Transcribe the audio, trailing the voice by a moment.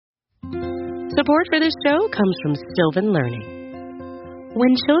Support for this show comes from Sylvan Learning.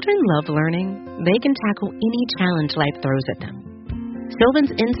 When children love learning, they can tackle any challenge life throws at them. Sylvan's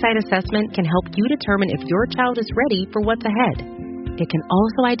Insight Assessment can help you determine if your child is ready for what's ahead. It can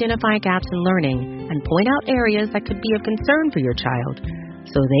also identify gaps in learning and point out areas that could be of concern for your child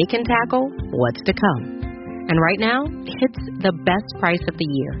so they can tackle what's to come. And right now, it's the best price of the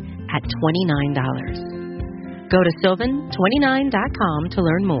year at $29. Go to sylvan29.com to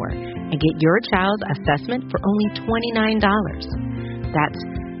learn more and get your child's assessment for only $29. That's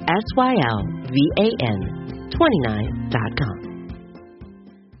SYLVAN29.com.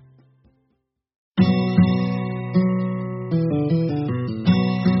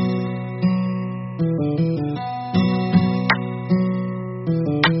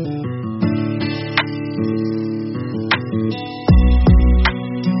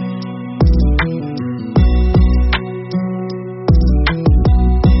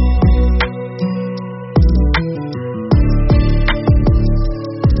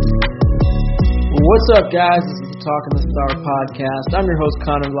 What's up, guys? This is the Talkin The Star podcast. I'm your host,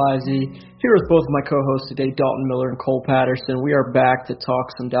 Connor Livesey, here with both of my co-hosts today, Dalton Miller and Cole Patterson. We are back to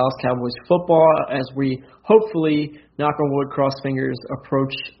talk some Dallas Cowboys football as we hopefully, knock on wood, cross fingers,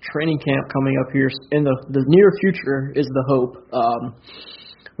 approach training camp coming up here in the near future is the hope.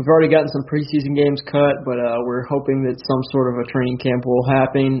 We've already gotten some preseason games cut, but we're hoping that some sort of a training camp will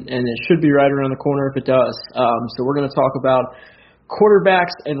happen, and it should be right around the corner if it does. So we're going to talk about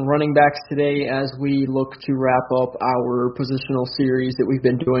quarterbacks and running backs today as we look to wrap up our positional series that we've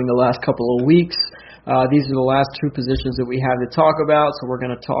been doing the last couple of weeks. These are the last two positions that we have to talk about, so we're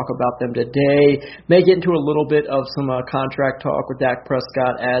going to talk about them today. May get into a little bit of some contract talk with Dak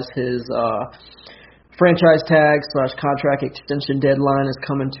Prescott as his franchise tag / contract extension deadline is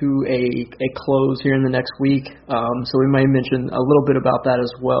coming to a close here in the next week. So we may mention a little bit about that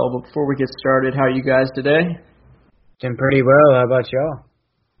as well. But before we get started, how are you guys today? Doing pretty well. How about y'all?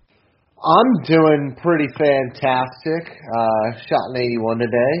 I'm doing pretty fantastic. Shot an 81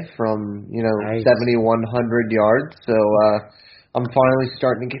 today from, nice. 7,100 yards. So I'm finally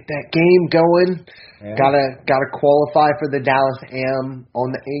starting to get that game going. Yeah. Gotta qualify for the Dallas Am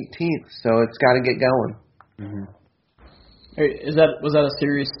on the 18th. So it's got to get going. Mm-hmm. Was that a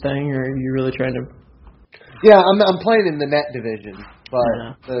serious thing, or are you really trying to? Yeah, I'm playing in the net division, but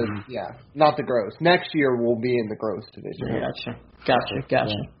not the gross. Next year we'll be in the gross division. Gotcha. Yeah.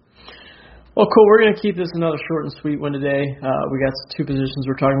 Well, cool. We're going to keep this another short and sweet one today. We got two positions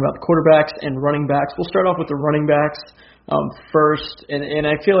we're talking about, the quarterbacks and running backs. We'll start off with the running backs first, and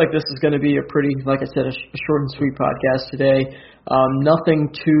I feel like this is going to be a pretty, like I said, a short and sweet podcast today. Nothing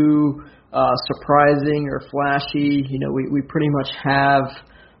too surprising or flashy. We pretty much have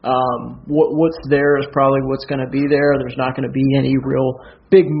what's there is probably what's going to be there. There's not going to be any real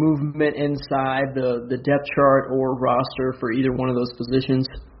big movement inside the depth chart or roster for either one of those positions.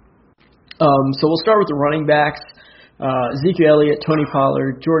 So we'll start with the running backs. Ezekiel Elliott, Tony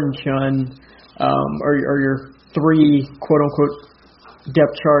Pollard, Jordan Chunn are your three quote-unquote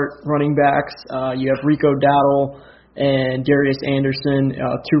depth chart running backs. You have Rico Dowdle and Darius Anderson,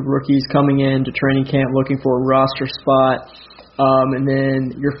 two rookies coming into training camp looking for a roster spot. And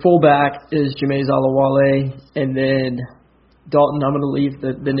then your fullback is Jameis Olawale. And then, Dalton, I'm going to leave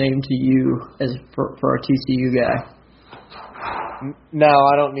the name to you as for our TCU guy. No,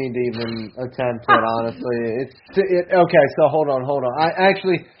 I don't need to even attempt it, honestly. Okay, so hold on.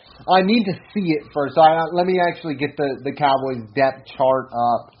 I need to see it first. Let me actually get the Cowboys depth chart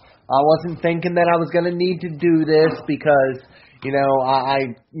up. I wasn't thinking that I was going to need to do this because,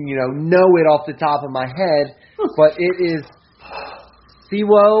 I know it off the top of my head, but it is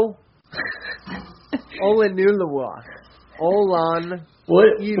Siwo Olenulawa.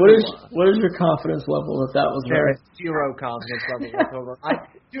 What is your confidence level that was there right? Is zero confidence level. I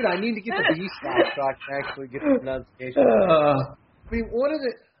need to get the B spot so I can actually get the pronunciation.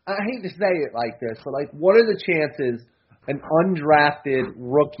 I hate to say it like this, but what are the chances an undrafted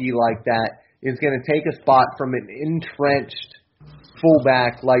rookie like that is going to take a spot from an entrenched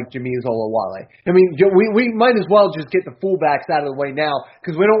fullback like Jameis Olawale? I mean, we might as well just get the fullbacks out of the way now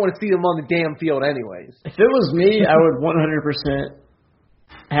because we don't want to see them on the damn field anyways. If it was me, I would 100%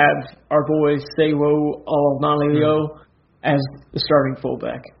 have our boy Siwo Olenulawa as the starting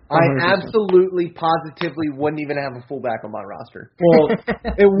fullback. 100%. I absolutely, positively wouldn't even have a fullback on my roster. Well,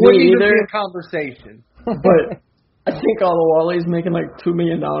 it wouldn't even be a conversation. But I think Olawale's making like $2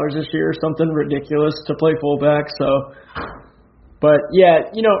 million this year or something ridiculous to play fullback. So, but yeah,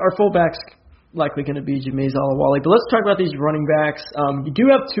 our fullbacks likely going to be Jameis Alawali. But let's talk about these running backs. You do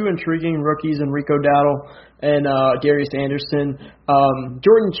have two intriguing rookies in Rico Dowdle and Darius Anderson.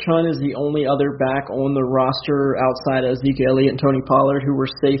 Jordan Chunn is the only other back on the roster outside of Zeke Elliott and Tony Pollard, who were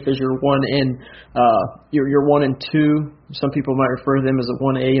safe as your one and your 1 and 2. Some people might refer to them as a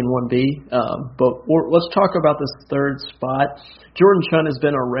 1A and 1B. But let's talk about this third spot. Jordan Chunn has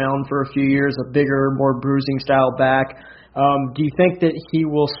been around for a few years, a bigger, more bruising style back. Do you think that he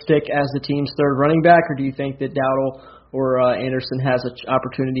will stick as the team's third running back, or do you think that Dowdle or Anderson has an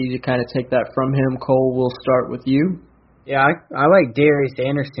opportunity to kind of take that from him? Cole, we'll start with you. Yeah, I like Darius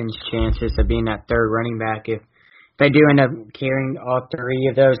Anderson's chances of being that third running back. If they do end up carrying all three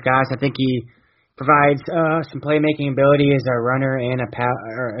of those guys, I think he provides some playmaking ability as a runner and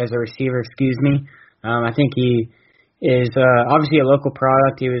as a receiver. I think he is obviously a local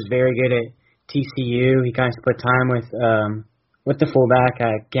product. He was very good at TCU. He kind of split time with the fullback.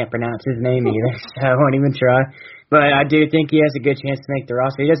 I can't pronounce his name either, so I won't even try. But I do think he has a good chance to make the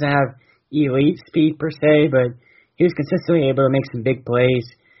roster. He doesn't have elite speed per se, but he was consistently able to make some big plays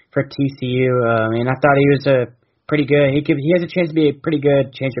for TCU. And I thought he was pretty good. He has a chance to be a pretty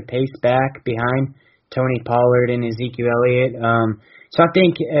good change of pace back behind Tony Pollard and Ezekiel Elliott. So I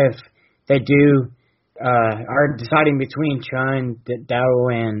think if they do are deciding between Chun,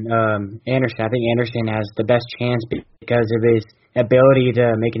 Dowdle, and Anderson, I think Anderson has the best chance because of his ability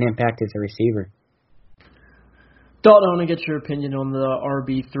to make an impact as a receiver. Dalton, I want to get your opinion on the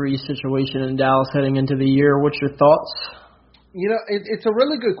RB3 situation in Dallas heading into the year. What's your thoughts? You know, it's a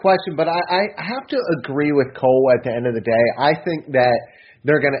really good question, but I have to agree with Cole at the end of the day. I think that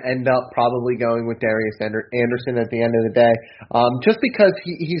they're going to end up probably going with Darius Anderson at the end of the day, just because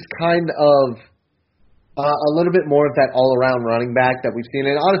he's kind of a little bit more of that all-around running back that we've seen.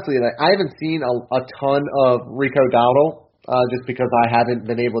 And honestly, like, I haven't seen a ton of Rico Dowdle just because I haven't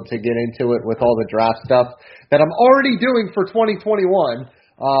been able to get into it with all the draft stuff that I'm already doing for 2021.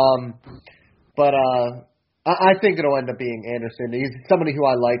 But I think it'll end up being Anderson. He's somebody who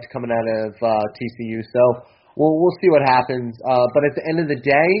I liked coming out of TCU, so we'll see what happens. But at the end of the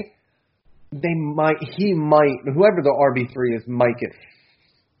day, whoever the RB3 is, might get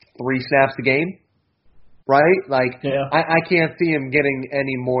 3 snaps a game. Right? Like, yeah. I can't see him getting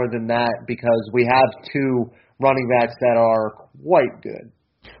any more than that because we have 2 running backs that are quite good.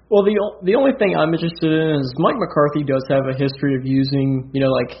 Well, the only thing I'm interested in is Mike McCarthy does have a history of using,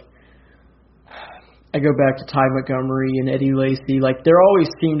 like, I go back to Ty Montgomery and Eddie Lacy. Like, there always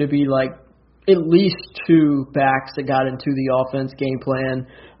seem to be, like, at least 2 backs that got into the offense game plan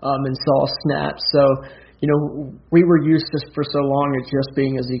and saw snaps. So, we were used to for so long as just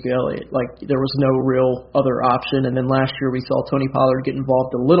being Ezekiel Elliott. Like, there was no real other option. And then last year we saw Tony Pollard get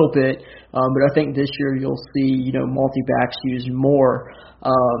involved a little bit. But I think this year you'll see, multi-backs used more.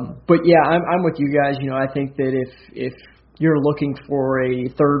 But, yeah, I'm with you guys. I think that if you're looking for a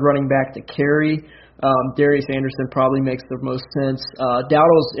third running back to carry, Darius Anderson probably makes the most sense.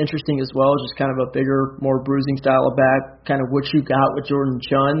 Dowdle's interesting as well, just kind of a bigger, more bruising style of back, kind of what you got with Jordan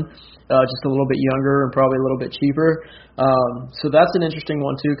Chunn, just a little bit younger and probably a little bit cheaper. So that's an interesting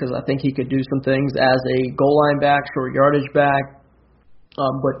one too, because I think he could do some things as a goal line back, short yardage back.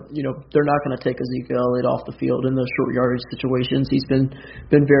 But they're not going to take Ezekiel Elliott off the field in those short yardage situations. He's been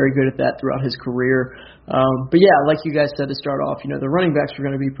very good at that throughout his career. But yeah, like you guys said to start off, the running backs are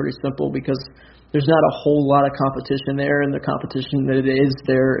going to be pretty simple because there's not a whole lot of competition there, and the competition that is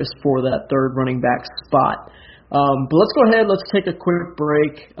there is for that third running back spot. But let's go ahead. Let's take a quick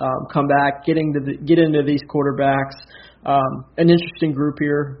break. Come back. Get into these quarterbacks. An interesting group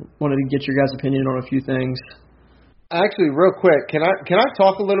here. Wanted to get your guys' opinion on a few things. Actually, real quick, can I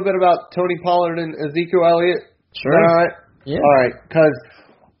talk a little bit about Tony Pollard and Ezekiel Elliott? Sure. All right. Yeah. All right, because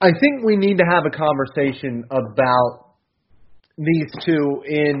I think we need to have a conversation about these 2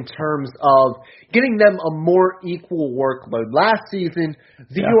 in terms of getting them a more equal workload. Last season,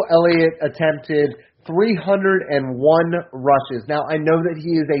 Ezekiel Elliott attempted 301 rushes. Now, I know that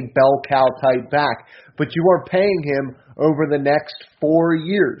he is a bell cow type back, but you are paying him over the next 4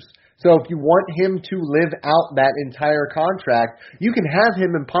 years. So if you want him to live out that entire contract, you can have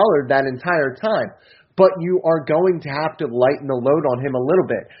him and Pollard that entire time. But you are going to have to lighten the load on him a little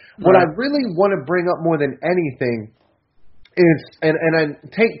bit. Right. What I really want to bring up more than anything is, and I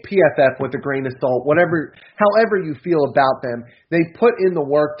take PFF with a grain of salt, however you feel about them, they put in the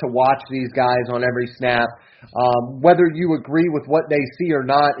work to watch these guys on every snap. Whether you agree with what they see or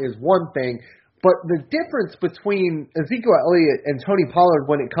not is one thing, but the difference between Ezekiel Elliott and Tony Pollard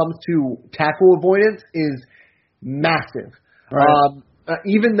when it comes to tackle avoidance is massive. Right.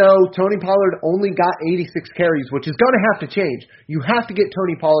 even though Tony Pollard only got 86 carries, which is going to have to change. You have to get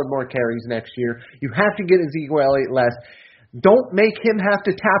Tony Pollard more carries next year. You have to get Ezekiel Elliott less. Don't make him have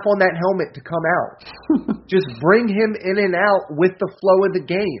to tap on that helmet to come out. Just bring him in and out with the flow of the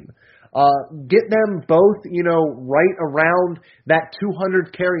game. Get them both, right around that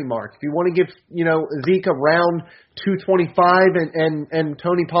 200 carry mark. If you want to give, Zeke around 225 and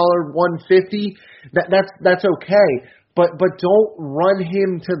Tony Pollard 150, that's okay. But don't run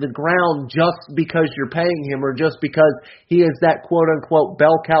him to the ground just because you're paying him or just because he is that quote unquote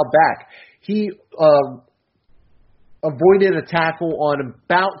bell cow back. He avoided a tackle on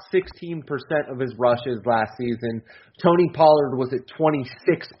about 16% of his rushes last season. Tony Pollard was at 26%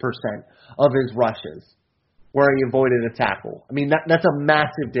 of his rushes where he avoided a tackle. I mean, that's a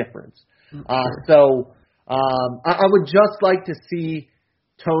massive difference. So I would just like to see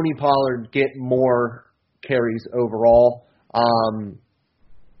Tony Pollard get more carries overall. I'm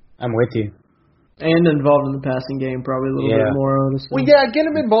with you. And involved in the passing game probably a little bit more, honestly. Well, yeah, get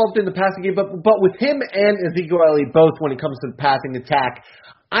him involved in the passing game, but with him and Ezekiel Elliott both when it comes to the passing attack,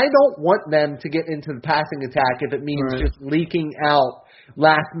 I don't want them to get into the passing attack if it means just leaking out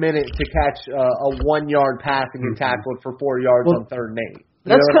last minute to catch a 1-yard passing and tackle for 4 yards on 3rd and 8.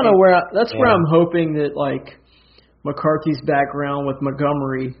 That's kind of where I'm hoping that McCarthy's background with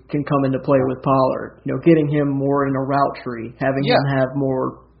Montgomery can come into play with Pollard. Getting him more in a route tree, having him have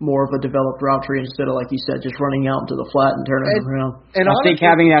more of a developed route tree instead of, like you said, just running out into the flat and turning around. And I think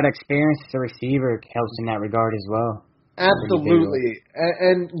having that experience as a receiver helps in that regard as well. Absolutely.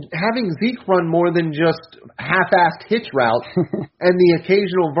 And having Zeke run more than just half-assed hitch routes and the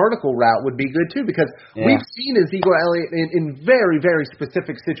occasional vertical route would be good too, because we've seen Ezekiel Elliott in very, very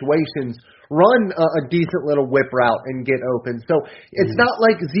specific situations run a decent little whip route and get open. So it's not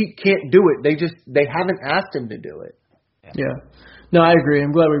like Zeke can't do it. They haven't asked him to do it. Yeah. No, I agree.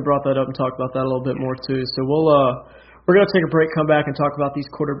 I'm glad we brought that up and talked about that a little bit more too. So we're going to take a break, come back and talk about these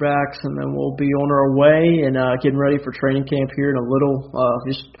quarterbacks, and then we'll be on our way and getting ready for training camp here in a little,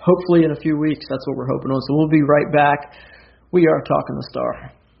 just hopefully in a few weeks. That's what we're hoping on. So we'll be right back. We are Talkin The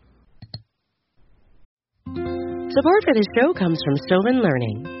Star. Support for this show comes from Sylvan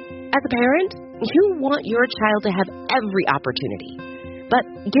Learning. As a parent, you want your child to have every opportunity, but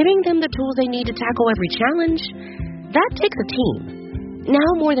giving them the tools they need to tackle every challenge, that takes a team.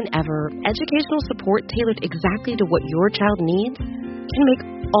 Now more than ever, educational support tailored exactly to what your child needs can make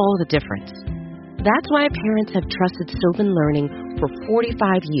all the difference. That's why parents have trusted Sylvan Learning for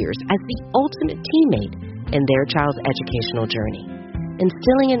 45 years as the ultimate teammate in their child's educational journey,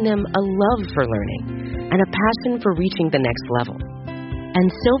 instilling in them a love for learning and a passion for reaching the next level. And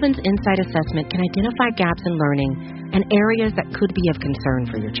Sylvan's Insight Assessment can identify gaps in learning and areas that could be of concern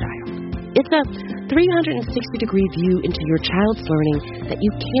for your child. It's a 360-degree view into your child's learning that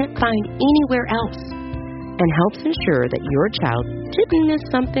you can't find anywhere else and helps ensure that your child didn't miss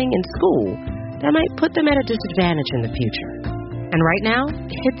something in school that might put them at a disadvantage in the future. And right now,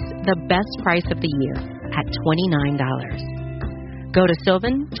 it's the best price of the year at $29. Go to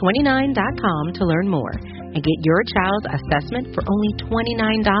sylvan29.com to learn more and get your child's assessment for only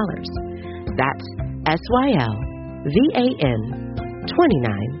 $29. That's SYLVAN29.com.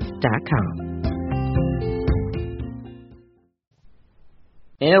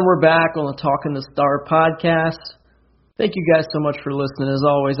 And we're back on the Talkin The Star podcast. Thank you guys so much for listening. As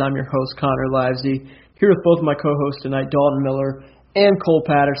always, I'm your host, Connor Livesey, here with both of my co-hosts tonight, Dalton Miller and Cole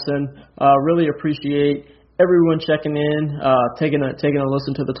Patterson. Really appreciate everyone checking in, taking a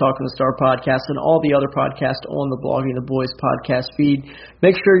listen to the Talkin The Star podcast and all the other podcasts on the Blogging the Boys podcast feed.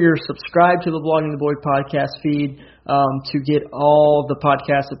 Make sure you're subscribed to the Blogging the Boys podcast feed to get all the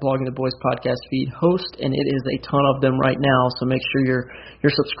podcasts that Blogging the Boys podcast feed host, and it is a ton of them right now. So make sure you're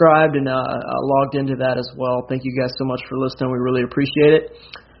subscribed and logged into that as well. Thank you guys so much for listening. We really appreciate it.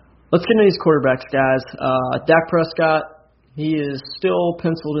 Let's get into these quarterbacks, guys. Dak Prescott. He is still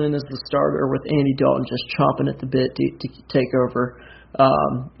penciled in as the starter with Andy Dalton just chomping at the bit to take over.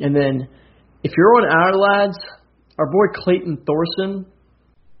 And then if you're on our lads, our boy Clayton Thorson,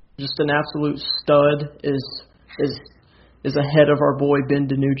 just an absolute stud, is ahead of our boy Ben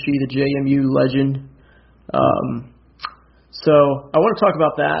DiNucci, the JMU legend. So I want to talk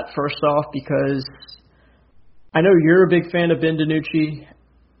about that first off because I know you're a big fan of Ben DiNucci.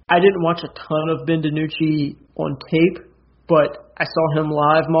 I didn't watch a ton of Ben DiNucci on tape, but I saw him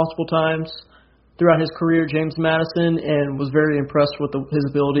live multiple times throughout his career, James Madison, and was very impressed with his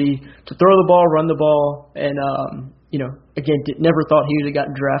ability to throw the ball, run the ball, and, again, never thought he would have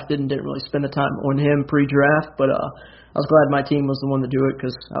gotten drafted and didn't really spend the time on him pre-draft, but I was glad my team was the one to do it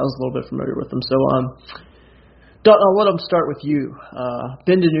because I was a little bit familiar with him. So I'll let him start with you.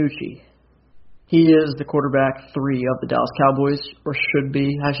 Ben DiNucci. He is the quarterback 3 of the Dallas Cowboys, or should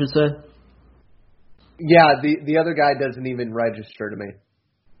be, I should say. Yeah, the other guy doesn't even register to me.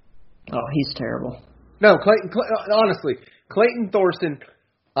 Oh, he's terrible. No, honestly, Clayton Thorson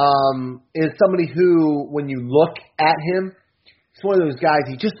is somebody who, when you look at him, he's one of those guys,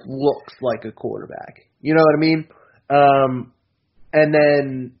 he just looks like a quarterback. You know what I mean? And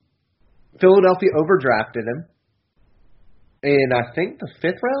then Philadelphia overdrafted him in, I think, the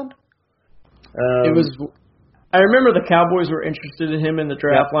 5th round. I remember the Cowboys were interested in him in the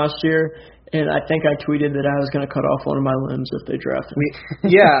draft last year, and I think I tweeted that I was going to cut off one of my limbs if they drafted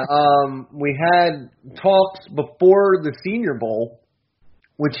him. We had talks before the Senior Bowl,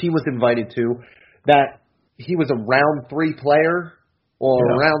 which he was invited to, that he was a round 3 player or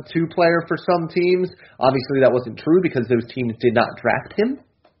a round 2 player for some teams. Obviously, that wasn't true because those teams did not draft him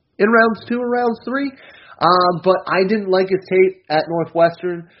in rounds 2 or rounds 3. But I didn't like his tape at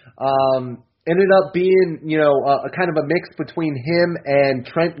Northwestern. Ended up being, a kind of a mix between him and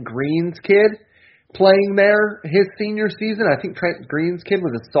Trent Green's kid playing there his senior season. I think Trent Green's kid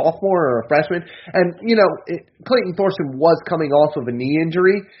was a sophomore or a freshman. And, Clayton Thorson was coming off of a knee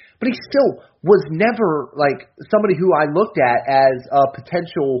injury, but he still was never like somebody who I looked at as a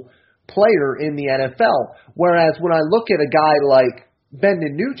potential player in the NFL. Whereas when I look at a guy like Ben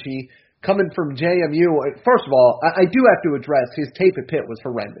DiNucci coming from JMU, first of all, I do have to address his tape at Pitt was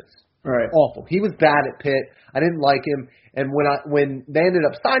horrendous. Right. Awful. He was bad at Pitt. I didn't like him. And when they ended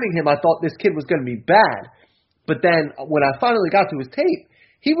up signing him, I thought this kid was going to be bad. But then when I finally got to his tape,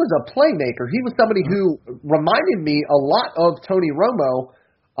 he was a playmaker. He was somebody who reminded me a lot of Tony Romo,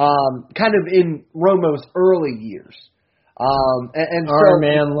 kind of in Romo's early years. And Iron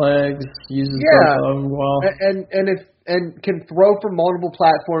Man legs, uses both of them well. And can throw from multiple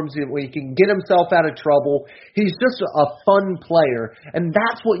platforms where he can get himself out of trouble. He's just a fun player, and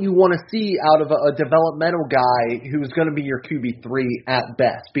that's what you want to see out of a developmental guy who's going to be your QB3 at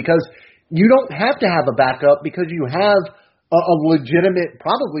best, because you don't have to have a backup because you have a legitimate,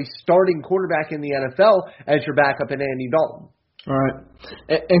 probably starting quarterback in the NFL as your backup in Andy Dalton. All right.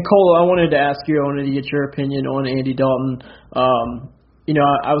 And Cole, I wanted to get your opinion on Andy Dalton.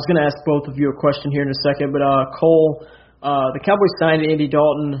 I was going to ask both of you a question here in a second, but Cole, the Cowboys signed Andy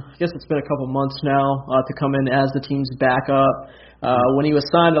Dalton, I guess it's been a couple months now, to come in as the team's backup. When he was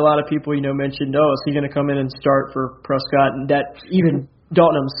signed, a lot of people, mentioned, is he going to come in and start for Prescott? And that even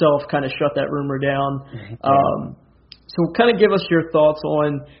Dalton himself kind of shut that rumor down. So kind of give us your thoughts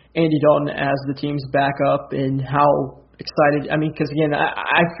on Andy Dalton as the team's backup and how excited, because again,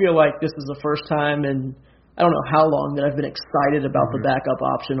 I feel like this is the first time in I don't know how long that I've been excited about the backup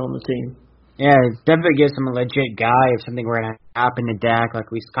option on the team. Yeah, it definitely gives him a legit guy if something were to happen to Dak,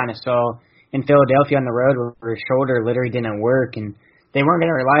 like we kind of saw in Philadelphia on the road where his shoulder literally didn't work, and they weren't going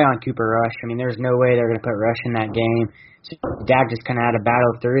to rely on Cooper Rush. There's no way they're going to put Rush in that game. So Dak just kind of had to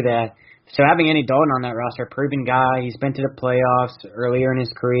battle through that. So having Andy Dalton on that roster, a proven guy, he's been to the playoffs earlier in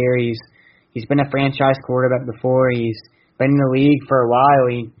his career. He's been a franchise quarterback before. He's been in the league for a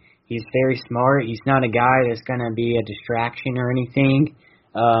while. He's very smart. He's not a guy that's going to be a distraction or anything.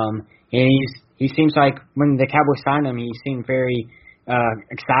 And he seems like when the Cowboys signed him, he seemed very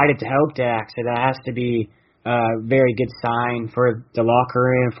excited to help Dak. So that has to be a very good sign for the locker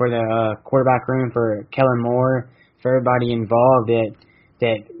room, for the quarterback room, for Kellen Moore, for everybody involved.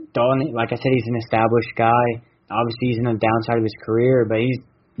 That Dalton, like I said, he's an established guy. Obviously, he's on the downside of his career, but he's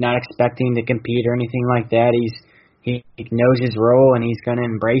not expecting to compete or anything like that. He knows his role, and he's going to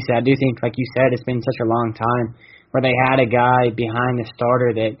embrace it. I do think, like you said, it's been such a long time where they had a guy behind the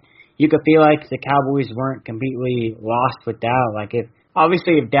starter that you could feel like the Cowboys weren't completely lost without. Like, if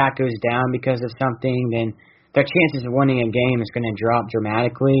Dak goes down because of something, then their chances of winning a game is going to drop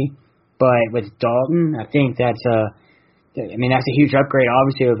dramatically. But with Dalton, I think that's a huge upgrade,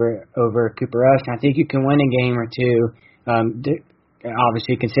 obviously, over Cooper Rush. And I think you can win a game or two.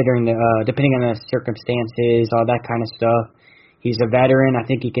 Obviously, considering depending on the circumstances, all that kind of stuff. He's a veteran. I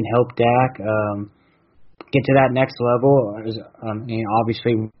think he can help Dak get to that next level. And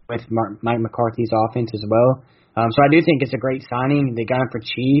obviously, with Mike McCarthy's offense as well. So I do think it's a great signing. They got him for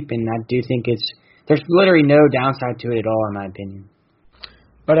cheap, and I do think there's literally no downside to it at all, in my opinion.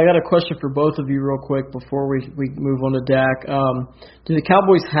 All right, I got a question for both of you real quick before we move on to Dak. Do the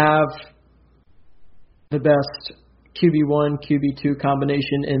Cowboys have the best QB1, QB2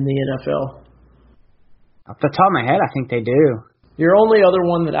 combination in the NFL? Off the top of my head, I think they do. Your only other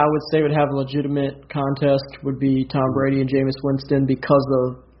one that I would say would have a legitimate contest would be Tom Brady and Jameis Winston, because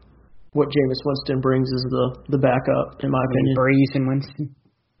of what Jameis Winston brings as the backup, in my opinion. Breeze and Winston.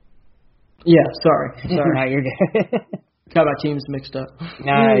 Yeah, sorry. No, you're good. Got my teams mixed up.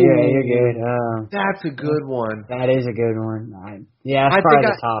 No, you're good. That's a good one. That is a good one. That's I probably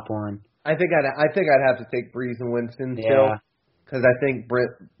think the top one. I think I'd have to take Breeze and Winston still. Yeah. Because I think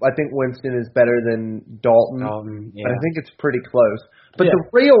Winston is better than Dalton. Yeah. But I think it's pretty close. But the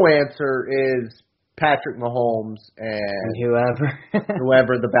real answer is Patrick Mahomes and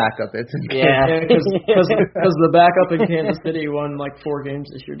whoever the backup is. Yeah, because the backup in Kansas City won like 4 games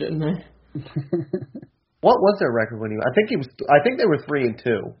this year, didn't they? What was their record when he? I think they were 3-2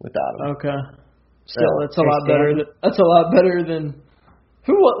 without him. Okay. Still, that's a lot better. That's a lot better than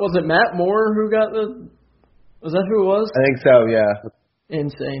who was it? Matt Moore who got the? Was that who it was? I think so. Yeah.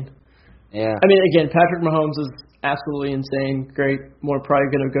 Insane. Yeah. I mean, again, Patrick Mahomes is absolutely insane. Great. More probably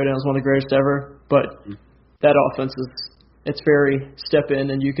going to go down as one of the greatest ever. But that offense it's very step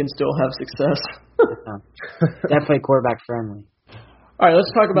in and you can still have success. Definitely quarterback friendly. All right,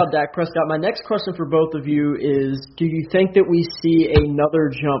 let's talk about Dak Prescott. My next question for both of you is, do you think that we see another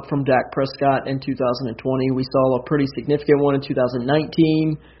jump from Dak Prescott in 2020? We saw a pretty significant one in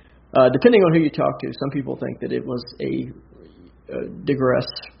 2019. Depending on who you talk to, some people think that it was a digress,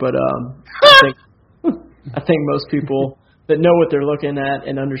 but I think most people that know what they're looking at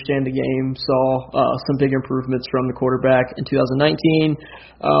and understand the game saw some big improvements from the quarterback in 2019.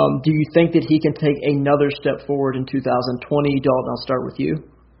 Do you think that he can take another step forward in 2020? Dalton, I'll start with you.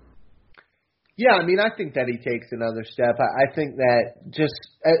 Yeah, I mean, I think that he takes another step. I think that just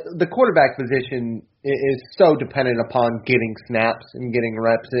the quarterback position is so dependent upon getting snaps and getting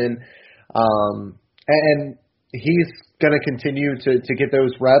reps in. And he's going to continue to get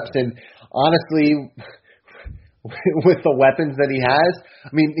those reps. And honestly, with the weapons that he has, I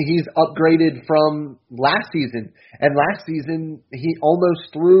mean, he's upgraded from last season. And last season, he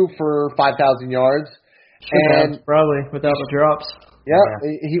almost threw for 5,000 yards. And probably without the drops. Yeah,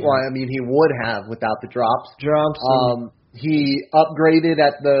 he would have without the drops. He upgraded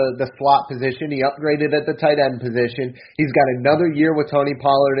at the slot position. He upgraded at the tight end position. He's got another year with Tony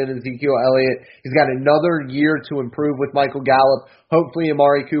Pollard and Ezekiel Elliott. He's got another year to improve with Michael Gallup. Hopefully,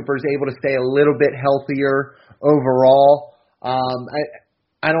 Amari Cooper is able to stay a little bit healthier overall.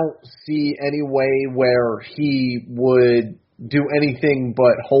 I don't see any way where he would do anything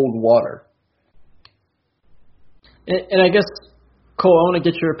but hold water. And I guess, Cole, I want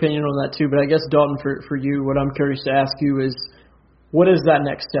to get your opinion on that too, but I guess, Dalton, for you, what I'm curious to ask you is, what is that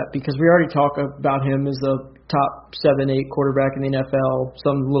next step? Because we already talk about him as a top 7-8 quarterback in the NFL,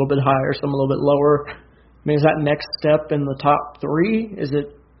 some a little bit higher, some a little bit lower. I mean, is that next step in the top 3? Is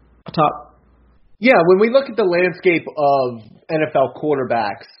it a top? Yeah, when we look at the landscape of NFL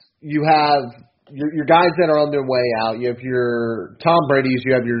quarterbacks, you have your guys that are on their way out. You have your Tom Brady's,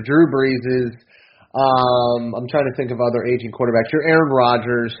 you have your Drew Breeses. I'm trying to think of other aging quarterbacks. Your Aaron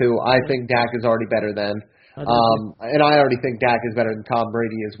Rodgers, who I think Dak is already better than. And I already think Dak is better than Tom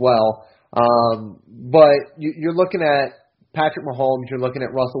Brady as well. But you're looking at Patrick Mahomes, you're looking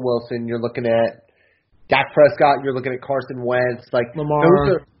at Russell Wilson, you're looking at Dak Prescott, you're looking at Carson Wentz, like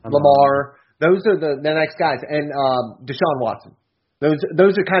Lamar. Those are the next guys, and Deshaun Watson.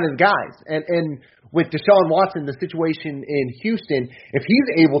 Those are kind of the guys. And with Deshaun Watson, the situation in Houston, if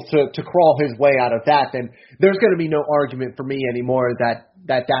he's able to crawl his way out of that, then there's going to be no argument for me anymore that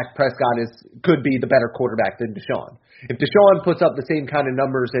Dak Prescott could be the better quarterback than Deshaun. If Deshaun puts up the same kind of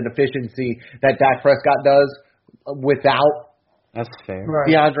numbers and efficiency that Dak Prescott does without That's fair.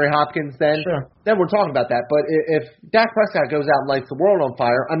 DeAndre Hopkins, then we're talking about that. But if Dak Prescott goes out and lights the world on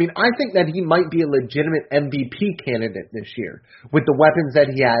fire, I mean, I think that he might be a legitimate MVP candidate this year with the weapons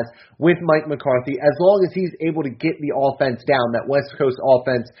that he has, with Mike McCarthy, as long as he's able to get the offense down, that West Coast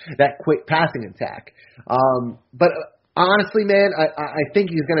offense, that quick passing attack. But honestly, man, I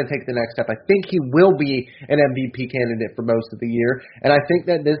think he's going to take the next step. I think he will be an MVP candidate for most of the year. And I think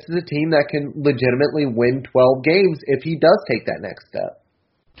that this is a team that can legitimately win 12 games if he does take that next step.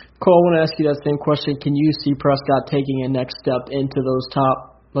 Cole, I want to ask you that same question. Can you see Prescott taking a next step into those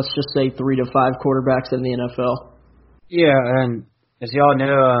top, let's just say, 3 to 5 quarterbacks in the NFL? Yeah, and as y'all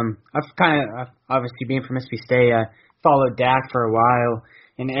know, I've obviously being from Mississippi State, I followed Dak for a while.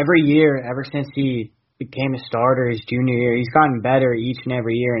 And every year, ever since he became a starter his junior year, he's gotten better each and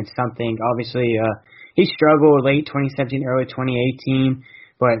every year in something. Obviously, he struggled late 2017, early 2018,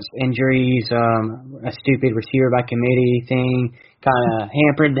 but injuries, a stupid receiver by committee thing kind of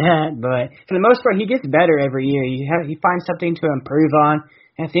hampered that. But for the most part, he gets better every year. He finds something to improve on.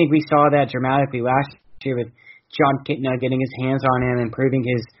 And I think we saw that dramatically last year with John Kitna getting his hands on him, improving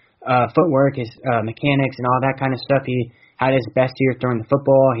his footwork, his mechanics, and all that kind of stuff. He had his best year throwing the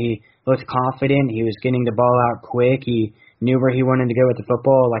football. He looked confident. He was getting the ball out quick. He knew where he wanted to go with the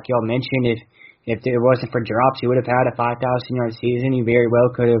football. Like y'all mentioned, if it wasn't for drops, he would have had a 5,000-yard season. He very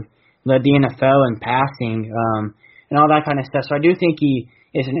well could have led the NFL in passing and all that kind of stuff. So I do think he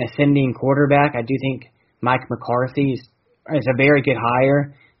is an ascending quarterback. I do think Mike McCarthy is a very good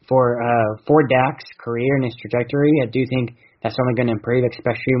hire for Dak's career and his trajectory. I do think that's only going to improve,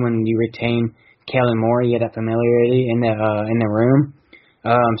 especially when you retain Kellen Moore. You get that familiarity in the room.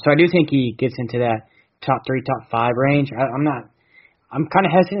 So I do think he gets into that top 3, top 5 range. I'm kind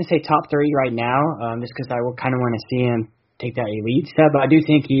of hesitant to say top 3 right now, just because I kind of want to see him take that elite step. But I do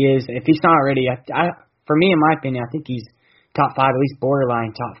think he is. If he's not already, for me, in my opinion, I think he's top 5, at least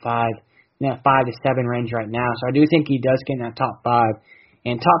borderline top 5, in that 5 to 7 range right now. So I do think he does get in that top 5.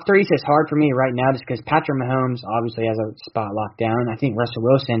 And top 3 is just hard for me right now, just because Patrick Mahomes obviously has a spot locked down. I think Russell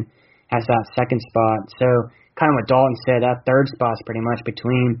Wilson has that second spot. So kind of what Dalton said, that third spot is pretty much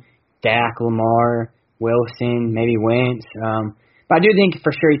between Dak, Lamar, Wilson, maybe Wentz. But I do think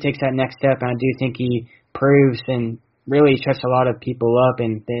for sure he takes that next step, and I do think he proves and really shuts a lot of people up,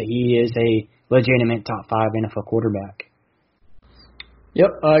 and that he is a legitimate top 5 NFL quarterback.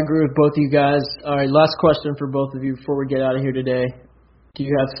 Yep, I agree with both of you guys. All right, last question for both of you before we get out of here today. Do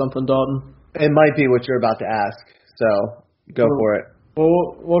you have something, Dalton? It might be what you're about to ask, so go for it.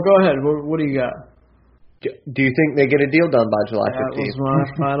 Well, go ahead. What do you got? Do you think they get a deal done by July 15th? That was my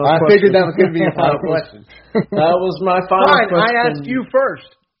final I question. figured that was going to be your final question. That was my final question. question. I asked you first.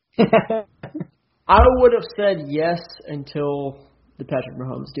 I would have said yes until the Patrick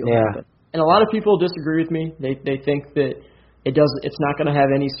Mahomes deal happened. And a lot of people disagree with me. They think that it's not going to have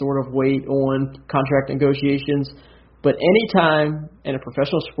any sort of weight on contract negotiations. But anytime in a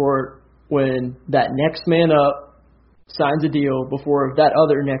professional sport when that next man up signs a deal before that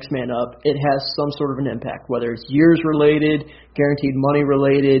other next man up, it has some sort of an impact, whether it's years related, guaranteed money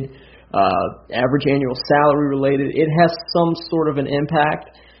related, average annual salary related. It has some sort of an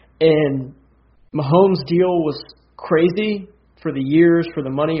impact. And Mahomes' deal was crazy for the years, for the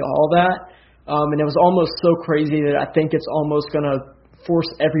money, all that. And it was almost so crazy that I think it's almost going to force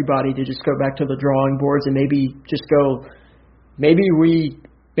everybody to just go back to the drawing boards and maybe just go, maybe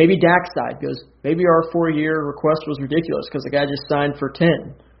Dak's side goes, maybe our 4-year request was ridiculous because the guy just signed for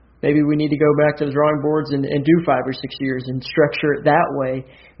 10. Maybe we need to go back to the drawing boards and do 5 or 6 years and structure it that way.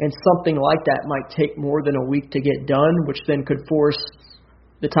 And something like that might take more than a week to get done, which then could force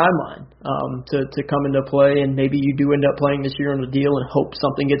the timeline to come into play. And maybe you do end up playing this year on a deal and hope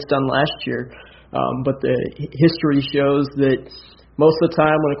something gets done last year. But the history shows that most of the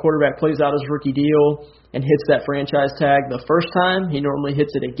time when a quarterback plays out his rookie deal and hits that franchise tag the first time, he normally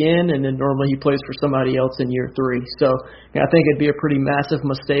hits it again, and then normally he plays for somebody else in year 3. So I think it'd be a pretty massive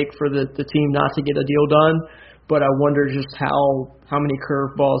mistake for the team not to get a deal done. But I wonder just how many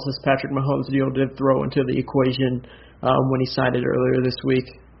curveballs this Patrick Mahomes deal did throw into the equation when he signed it earlier this week.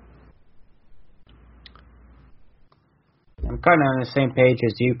 I'm kind of on the same page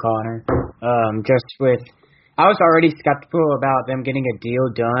as you, Connor. I was already skeptical about them getting a deal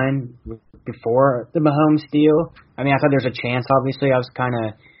done before the Mahomes deal. I mean, I thought there was a chance, obviously. I was kind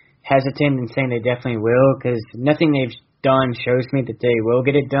of hesitant in saying they definitely will because nothing they've done shows me that they will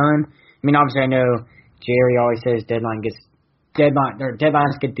get it done. I mean, obviously, I know Jerry always says deadlines get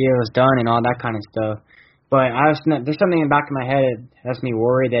deals done and all that kind of stuff. But there's something in the back of my head that has me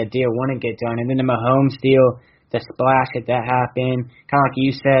worried that deal wouldn't get done. And then the Mahomes deal, the splash that happened, kind of like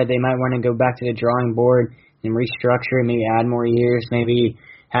you said, they might want to go back to the drawing board and restructure, maybe add more years, maybe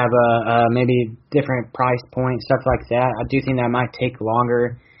have maybe different price point, stuff like that. I do think that might take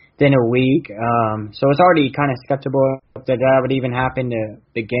longer than a week. So it's already kind of skeptical that would even happen to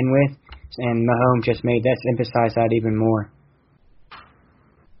begin with. And Mahomes just made that emphasize that even more.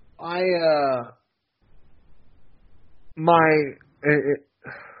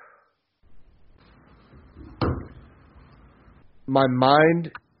 My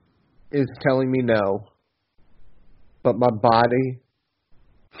mind is telling me no, but my body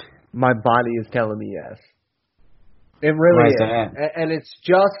is telling me yes. It really is. That? And it's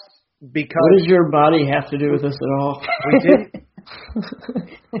just because... What does your body have to do with this at all? We didn't...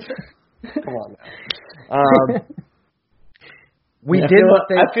 Come on now.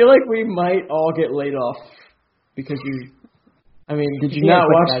 I feel like we might all get laid off because did you not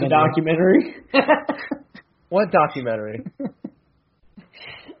watch the documentary? What documentary?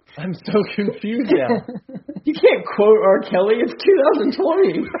 I'm so confused now. You can't quote R. Kelly. It's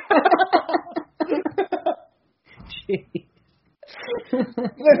 2020.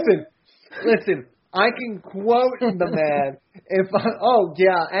 Listen. I can quote the man if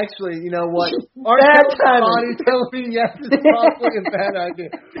actually, you know what? R. Kelly's body telling me yes is probably a bad idea.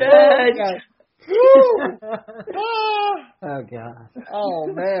 Oh God. Oh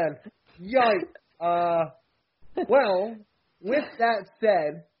man. Yikes. Well, with that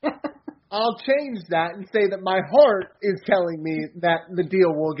said, I'll change that and say that my heart is telling me that the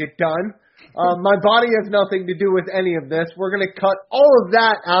deal will get done. My body has nothing to do with any of this. We're going to cut all of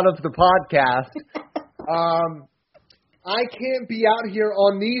that out of the podcast. I can't be out here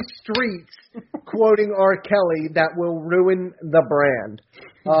on these streets quoting R. Kelly. That will ruin the brand.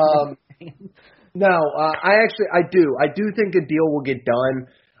 No, I do. I do think a deal will get done.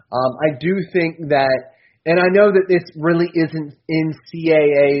 I do think that, and I know that this really isn't in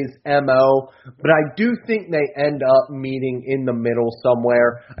CAA's MO, but I do think they end up meeting in the middle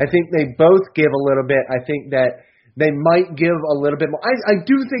somewhere. I think they both give a little bit. I think that they might give a little bit more. I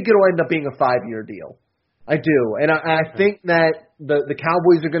do think it'll end up being a 5-year deal. I do. And I think that the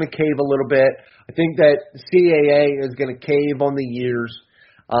Cowboys are going to cave a little bit. I think that CAA is going to cave on the years.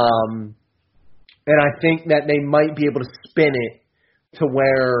 And I think that they might be able to spin it to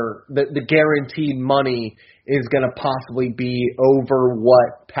where the guaranteed money is going to possibly be over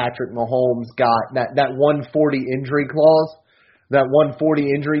what Patrick Mahomes got. That 140 injury clause, that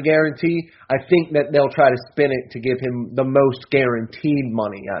 140 injury guarantee, I think that they'll try to spin it to give him the most guaranteed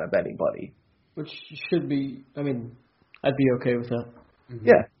money out of anybody. Which should be, I mean, I'd be okay with that. Mm-hmm.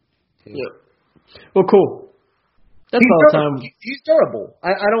 Yeah. Well, cool. That's all the time. He's durable.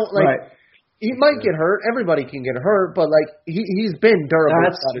 I don't like. Right. He might get hurt. Everybody can get hurt, but like he's been durable.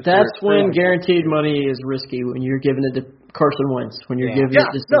 That's when guaranteed money is risky, when you're giving it to Carson Wentz. When you're giving it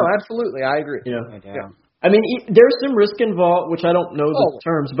to absolutely, I agree. You know, I mean, there's some risk involved, which I don't know the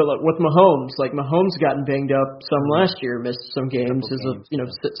terms, but like with Mahomes, Mahomes gotten banged up some last year, missed some games,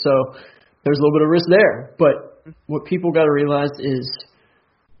 so there's a little bit of risk there. But what people got to realize is,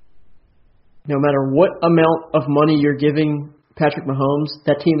 no matter what amount of money you're giving Patrick Mahomes,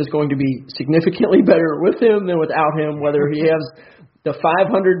 that team is going to be significantly better with him than without him, whether he has the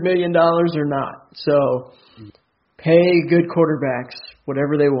 $500 million or not. So pay good quarterbacks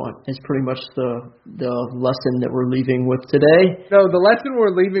whatever they want is pretty much the lesson that we're leaving with today. No, the lesson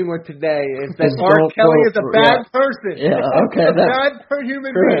we're leaving with today is that R. Kelly is a bad person. Yeah, okay. A bad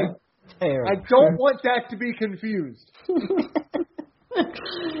human being. I don't want that to be confused.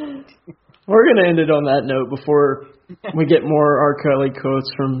 We're going to end it on that note before we get more R. Kelly quotes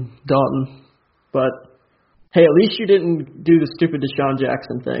from Dalton. But, hey, at least you didn't do the stupid Deshaun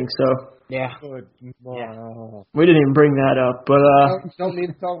Jackson thing, so. Yeah. Good. Wow. We didn't even bring that up, but. Don't need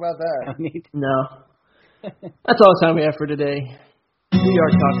to talk about that. No. That's all the time we have for today. We are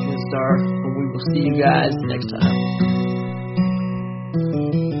Talkin The Star, and we will see you guys next time.